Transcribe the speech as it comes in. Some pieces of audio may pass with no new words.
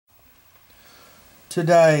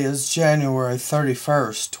Today is January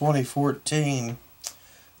 31st, 2014,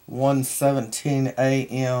 1:17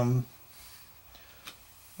 a.m.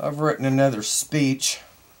 I've written another speech.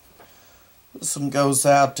 This one goes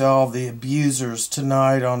out to all the abusers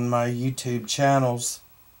tonight on my YouTube channels.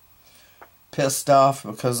 Pissed off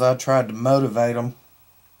because I tried to motivate them.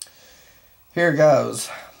 Here goes.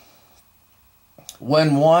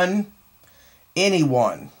 When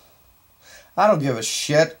anyone, I don't give a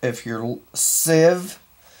shit if you're Civ,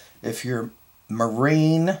 if you're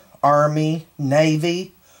Marine, Army,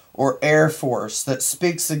 Navy, or Air Force that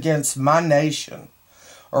speaks against my nation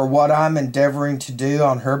or what I'm endeavoring to do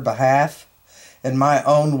on her behalf in my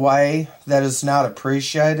own way that is not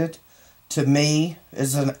appreciated, to me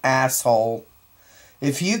is an asshole.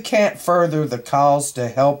 If you can't further the cause to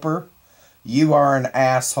help her, you are an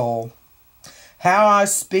asshole. How I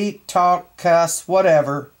speak, talk, cuss,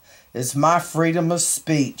 whatever, is my freedom of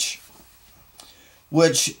speech,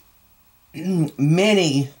 which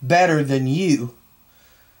many better than you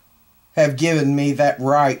have given me that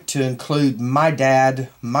right to include my dad,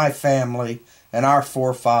 my family, and our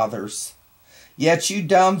forefathers. Yet you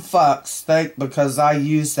dumb fucks think because I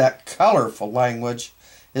use that colorful language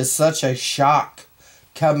is such a shock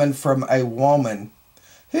coming from a woman.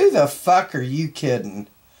 Who the fuck are you kidding?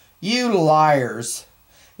 You liars.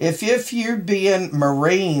 If you're being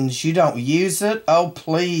Marines, you don't use it, oh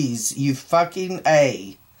please, you fucking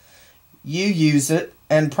A. You use it,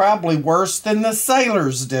 and probably worse than the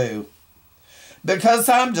sailors do. Because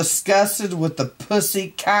I'm disgusted with the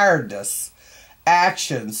pussy cowardice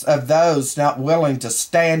actions of those not willing to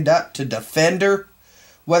stand up to defend her.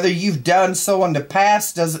 Whether you've done so in the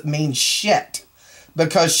past doesn't mean shit,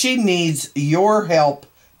 because she needs your help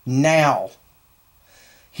now.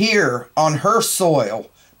 Here, on her soil,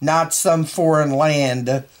 not some foreign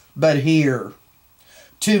land, but here.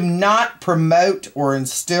 To not promote or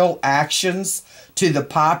instill actions to the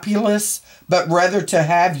populace, but rather to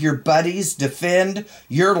have your buddies defend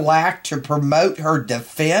your lack to promote her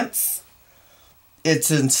defense? It's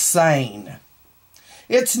insane.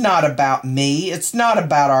 It's not about me. It's not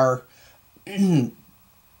about our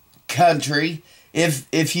country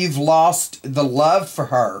if you've lost the love for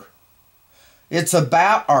her. It's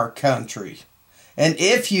about our country. And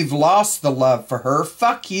if you've lost the love for her,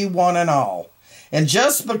 fuck you one and all. And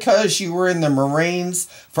just because you were in the Marines,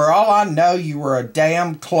 for all I know, you were a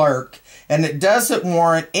damn clerk. And it doesn't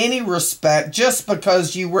warrant any respect just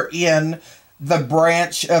because you were in the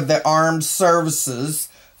branch of the armed services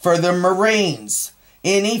for the Marines.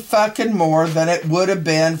 Any fucking more than it would have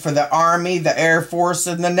been for the Army, the Air Force,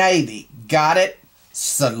 and the Navy. Got it?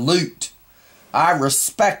 Salute. I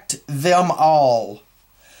respect them all.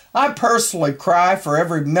 I personally cry for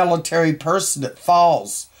every military person that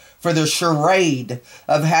falls for the charade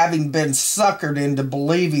of having been suckered into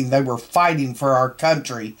believing they were fighting for our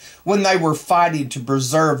country when they were fighting to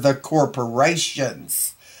preserve the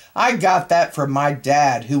corporations. I got that from my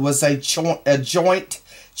dad, who was a joint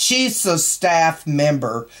Chiefs of Staff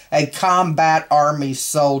member, a combat army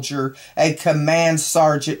soldier, a command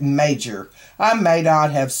sergeant major. I may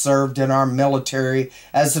not have served in our military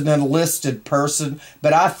as an enlisted person,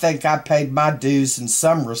 but I think I paid my dues in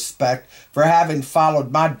some respect for having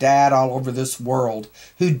followed my dad all over this world,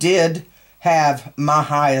 who did have my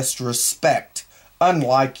highest respect,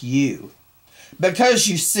 unlike you. Because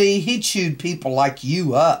you see, he chewed people like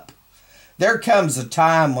you up. There comes a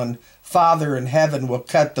time when Father in heaven will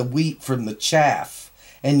cut the wheat from the chaff,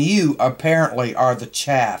 and you apparently are the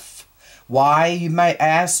chaff. Why, you may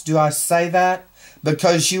ask, do I say that?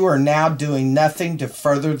 Because you are now doing nothing to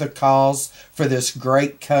further the cause for this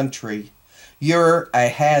great country. You're a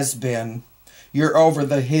has-been. You're over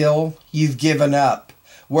the hill. You've given up.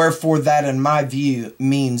 Wherefore that, in my view,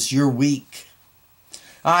 means you're weak.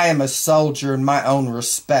 I am a soldier in my own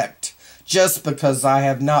respect. Just because I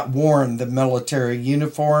have not worn the military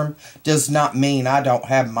uniform does not mean I don't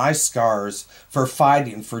have my scars for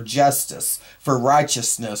fighting for justice, for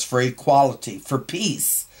righteousness, for equality, for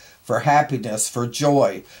peace, for happiness, for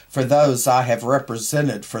joy, for those I have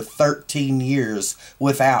represented for 13 years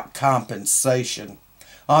without compensation.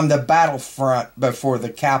 On the battlefront before the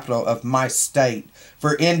capital of my state,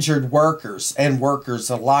 for injured workers and workers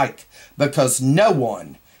alike, because no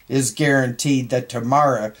one is guaranteed that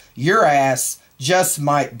tomorrow your ass just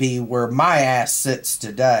might be where my ass sits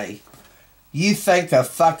today. You think a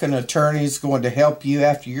fucking attorney's going to help you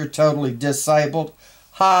after you're totally disabled?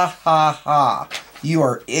 Ha ha ha. You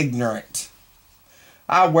are ignorant.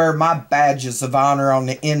 I wear my badges of honor on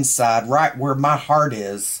the inside, right where my heart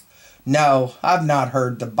is. No, I've not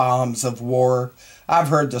heard the bombs of war. I've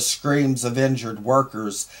heard the screams of injured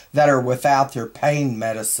workers that are without their pain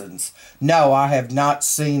medicines. No, I have not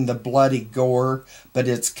seen the bloody gore, but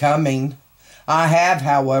it's coming. I have,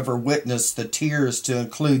 however, witnessed the tears, to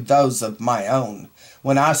include those of my own,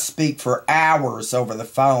 when I speak for hours over the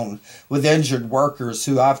phone with injured workers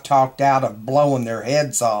who I've talked out of blowing their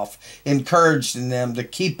heads off, encouraging them to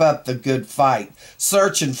keep up the good fight,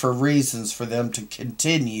 searching for reasons for them to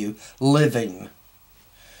continue living.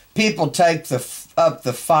 People take up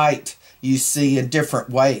the fight, you see, in different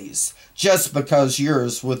ways. Just because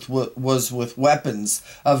yours was with weapons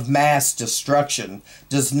of mass destruction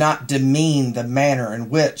does not demean the manner in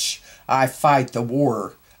which I fight the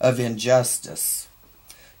war of injustice.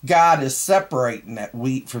 God is separating that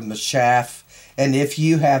wheat from the chaff, and if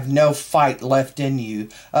you have no fight left in you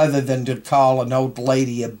other than to call an old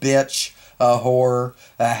lady a bitch, a whore,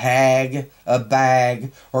 a hag, a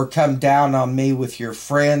bag, or come down on me with your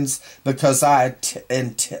friends because I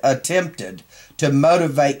attempted to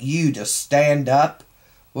motivate you to stand up,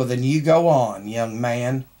 well then you go on, young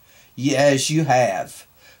man, as you have,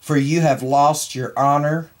 for you have lost your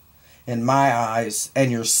honor in my eyes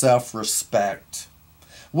and your self-respect.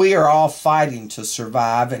 We are all fighting to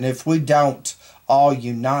survive, and if we don't all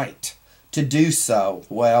unite to do so,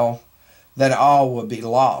 well, then all will be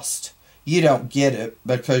lost. You don't get it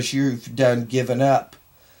because you've done given up,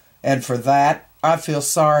 and for that, I feel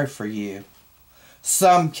sorry for you.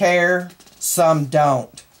 Some care, some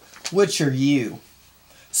don't. Which are you?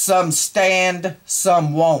 Some stand,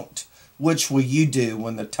 some won't. Which will you do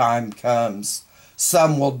when the time comes?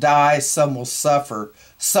 Some will die, some will suffer,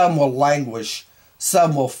 some will languish,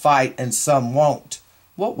 some will fight, and some won't.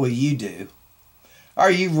 What will you do?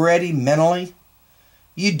 Are you ready mentally?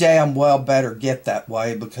 You damn well better get that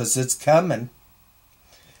way, because it's coming.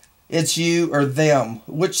 It's you or them.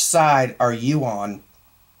 Which side are you on?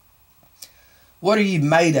 What are you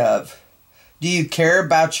made of? Do you care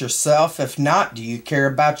about yourself? If not, do you care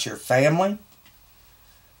about your family?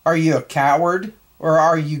 Are you a coward, or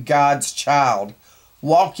are you God's child,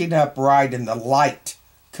 walking upright in the light,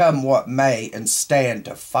 come what may, and stand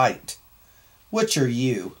to fight? Which are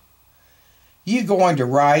you? You going to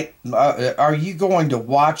are you going to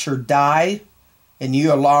watch her die, and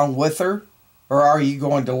you along with her, or are you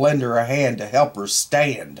going to lend her a hand to help her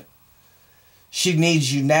stand? She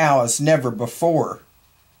needs you now as never before.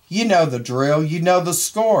 You know the drill, you know the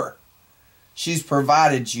score. She's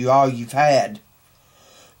provided you all you've had.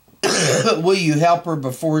 Will you help her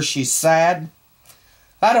before she's sad?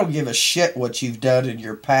 I don't give a shit what you've done in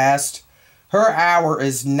your past. Her hour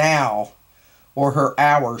is now, or her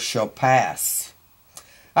hour shall pass.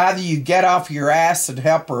 Either you get off your ass and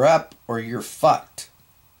help her up, or you're fucked.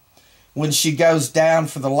 When she goes down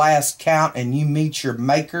for the last count and you meet your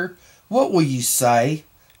maker, what will you say?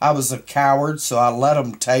 I was a coward, so I let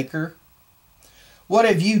 'em take her. What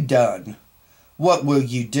have you done? What will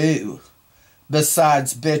you do?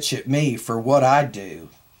 Besides bitch at me for what I do.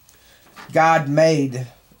 God made...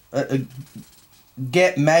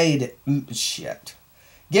 Get mad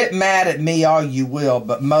at me all you will,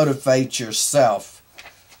 but motivate yourself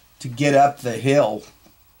to get up the hill.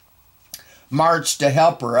 March to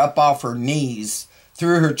help her up off her knees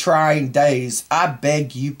through her trying days. I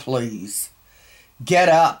beg you, please. Get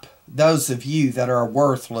up, those of you that are a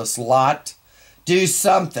worthless lot. Do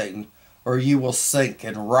something, or you will sink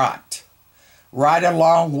and rot. Right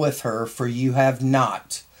along with her, for you have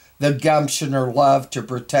not the gumption or love to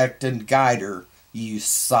protect and guide her you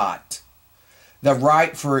sought. The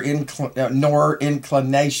right for nor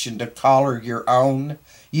inclination to call her your own.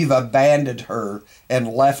 You've abandoned her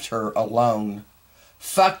and left her alone.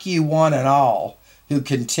 Fuck you one and all who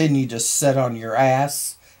continue to sit on your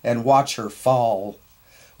ass and watch her fall,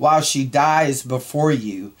 while she dies before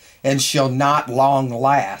you, and she'll not long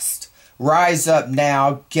last. Rise up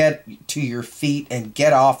now, get to your feet, and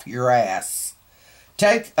get off your ass.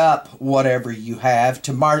 Take up whatever you have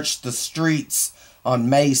to march the streets on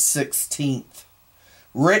May 16th.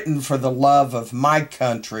 Written for the love of my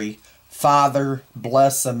country, Father,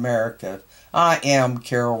 bless America. I am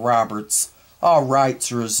Carol Roberts. All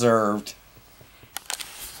rights reserved.